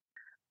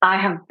 I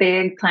have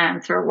big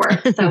plans for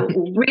Worth. So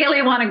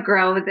really want to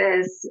grow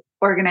this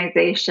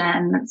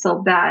organization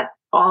so that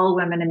all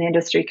women in the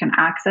industry can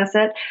access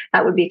it.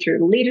 That would be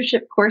through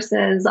leadership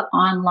courses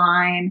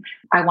online.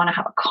 I want to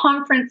have a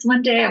conference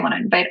one day. I want to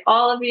invite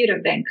all of you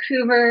to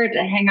Vancouver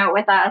to hang out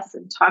with us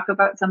and talk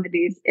about some of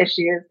these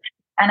issues.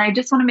 And I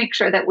just want to make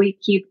sure that we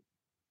keep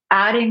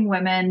adding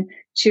women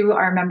to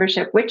our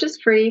membership, which is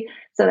free,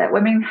 so that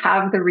women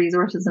have the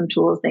resources and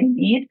tools they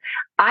need.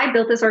 I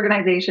built this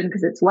organization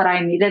because it's what I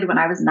needed when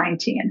I was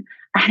 19.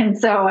 And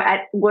so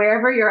at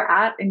wherever you're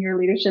at in your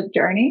leadership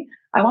journey,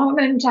 I want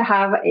women to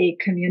have a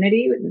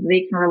community that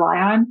they can rely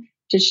on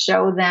to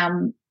show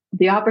them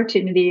the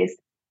opportunities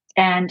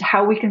and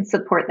how we can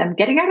support them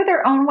getting out of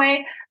their own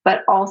way,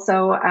 but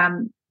also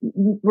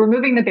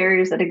removing the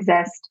barriers that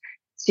exist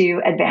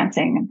to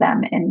advancing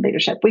them in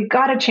leadership. We've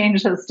got to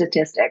change those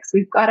statistics.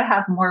 We've got to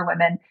have more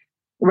women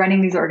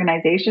running these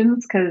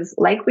organizations because,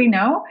 like we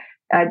know,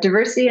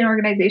 diversity in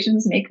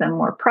organizations make them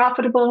more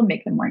profitable,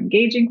 make them more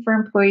engaging for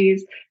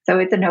employees. So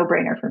it's a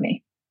no-brainer for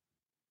me.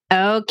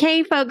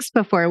 Okay, folks,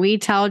 before we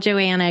tell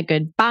Joanna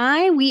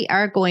goodbye, we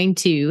are going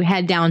to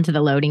head down to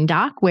the loading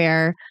dock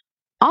where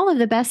all of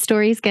the best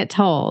stories get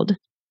told.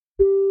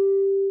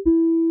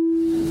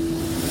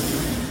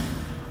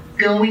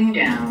 Going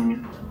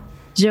down.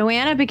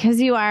 Joanna,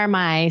 because you are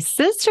my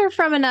sister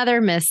from another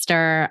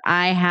mister,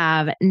 I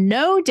have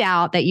no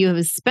doubt that you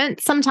have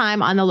spent some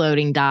time on the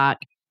loading dock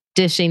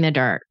dishing the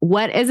dirt.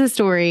 What is a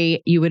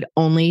story you would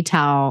only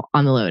tell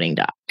on the loading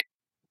dock?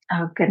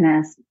 Oh,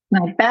 goodness.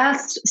 My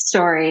best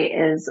story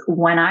is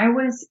when I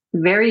was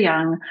very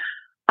young,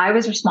 I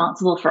was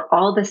responsible for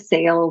all the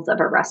sales of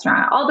a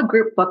restaurant, all the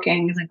group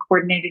bookings and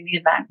coordinating the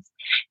events.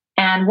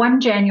 And one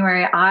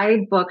January,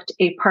 I booked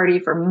a party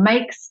for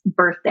Mike's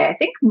birthday. I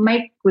think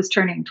Mike was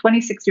turning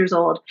 26 years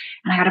old,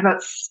 and I had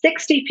about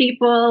 60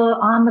 people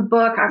on the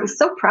book. I was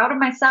so proud of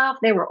myself.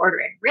 They were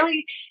ordering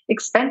really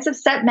expensive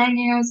set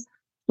menus.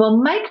 Well,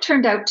 Mike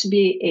turned out to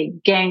be a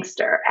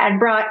gangster and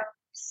brought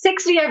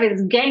 60 of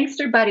his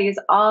gangster buddies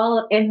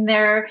all in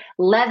their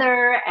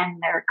leather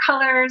and their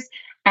colors.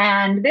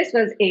 And this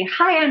was a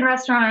high-end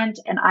restaurant,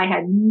 and I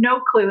had no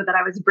clue that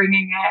I was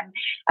bringing in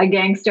a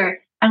gangster.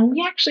 And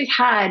we actually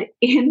had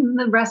in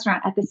the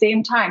restaurant at the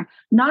same time,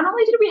 not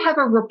only did we have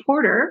a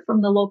reporter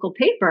from the local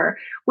paper,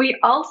 we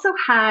also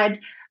had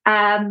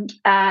and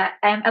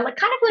kind of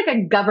like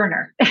a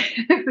governor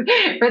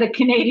for the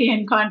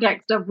Canadian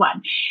context of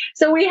one.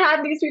 So we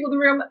had these people in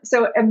the room.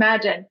 So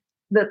imagine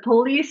the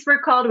police were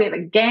called. We have a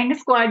gang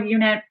squad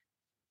unit.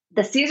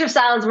 The Caesar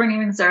salads weren't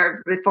even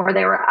served before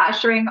they were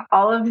ushering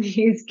all of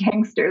these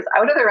gangsters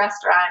out of the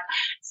restaurant,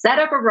 set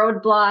up a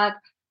roadblock.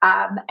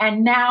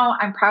 And now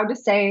I'm proud to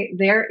say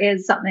there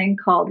is something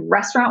called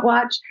Restaurant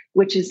Watch,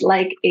 which is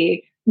like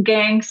a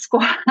gang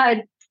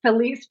squad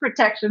police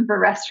protection for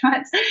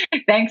restaurants,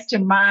 thanks to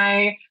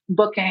my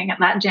booking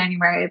that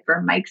January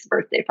for Mike's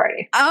birthday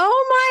party.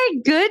 Oh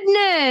my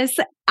goodness.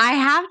 I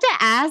have to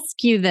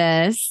ask you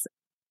this.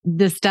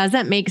 This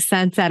doesn't make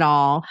sense at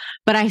all,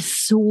 but I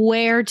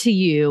swear to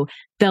you,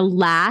 the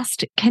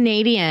last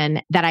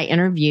Canadian that I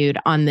interviewed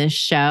on this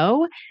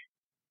show,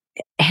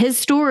 his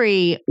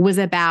story was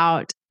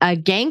about a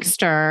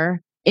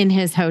gangster in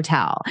his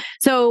hotel.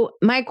 So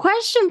my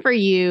question for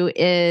you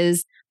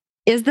is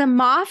the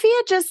mafia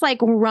just like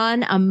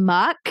run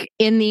amok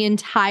in the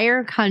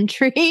entire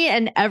country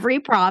and every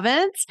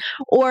province?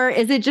 Or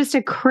is it just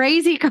a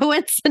crazy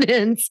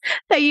coincidence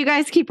that you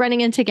guys keep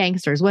running into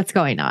gangsters? What's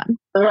going on?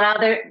 Well,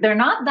 they're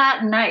not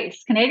that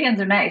nice.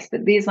 Canadians are nice,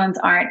 but these ones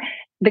aren't.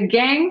 The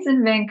gangs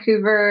in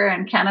Vancouver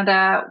and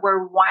Canada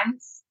were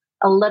once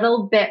a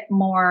little bit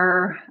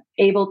more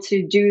able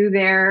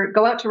to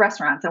go out to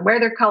restaurants and wear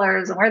their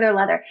colors and wear their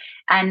leather.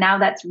 And now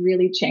that's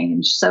really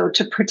changed. So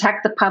to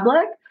protect the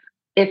public,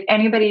 if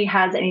anybody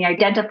has any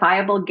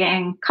identifiable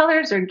gang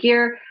colors or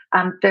gear,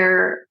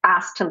 they're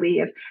asked to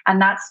leave.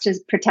 And that's to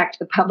protect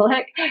the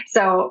public.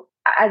 So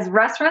as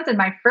restaurants, in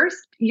my first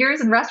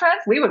years in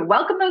restaurants, we would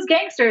welcome those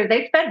gangsters.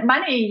 They spent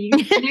money. You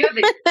knew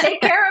they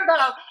take care of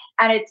them.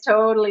 And it's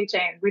totally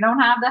changed. We don't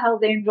have the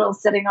Hells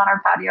Angels sitting on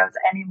our patios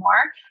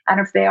anymore.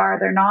 And if they are,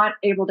 they're not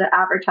able to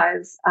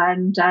advertise.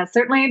 And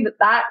certainly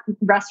that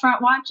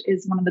Restaurant Watch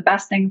is one of the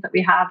best things that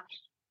we have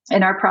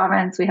in our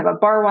province. We have a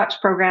bar watch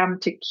program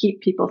to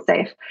keep people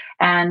safe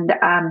and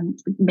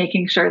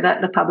making sure that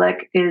the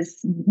public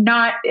is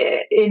not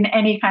in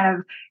any kind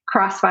of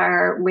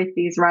crossfire with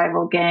these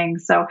rival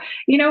gangs. So,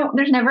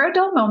 there's never a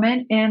dull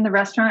moment in the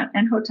restaurant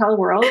and hotel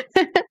world.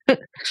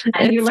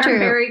 And you learn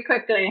very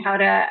quickly how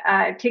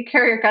to take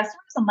care of your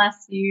customers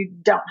unless you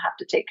don't have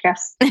to take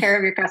care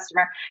of your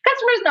customer.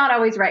 Customer's not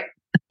always right.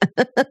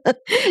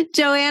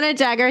 Joanna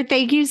Jagger,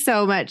 thank you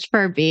so much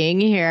for being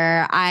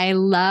here. I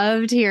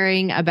loved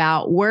hearing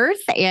about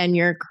Worth and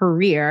your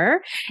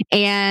career,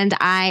 and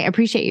I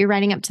appreciate you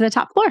riding up to the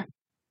top floor.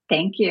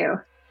 Thank you.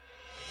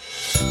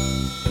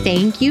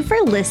 Thank you for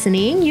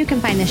listening. You can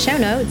find the show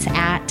notes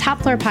at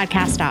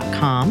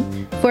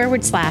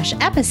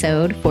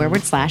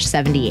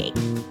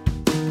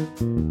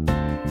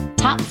topfloorpodcast.com/episode/78.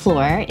 Top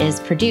Floor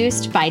is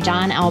produced by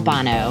John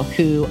Albano,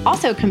 who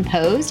also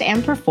composed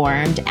and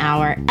performed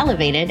our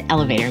elevated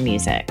elevator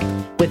music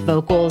with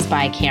vocals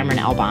by Cameron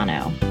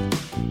Albano.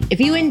 If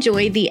you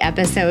enjoyed the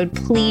episode,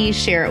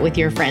 please share it with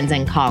your friends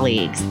and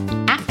colleagues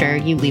after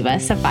you leave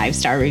us a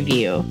 5-star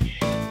review.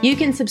 You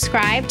can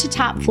subscribe to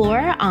Top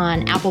Floor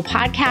on Apple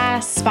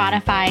Podcasts,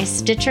 Spotify,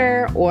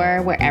 Stitcher,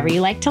 or wherever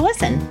you like to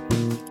listen.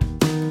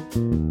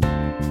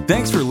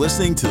 Thanks for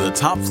listening to the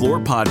Top Floor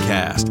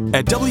Podcast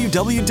at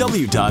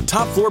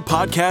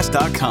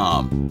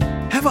www.topfloorpodcast.com.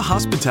 Have a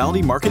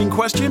hospitality marketing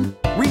question?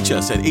 Reach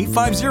us at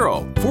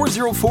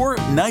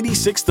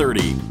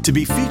 850-404-9630 to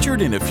be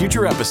featured in a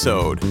future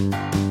episode.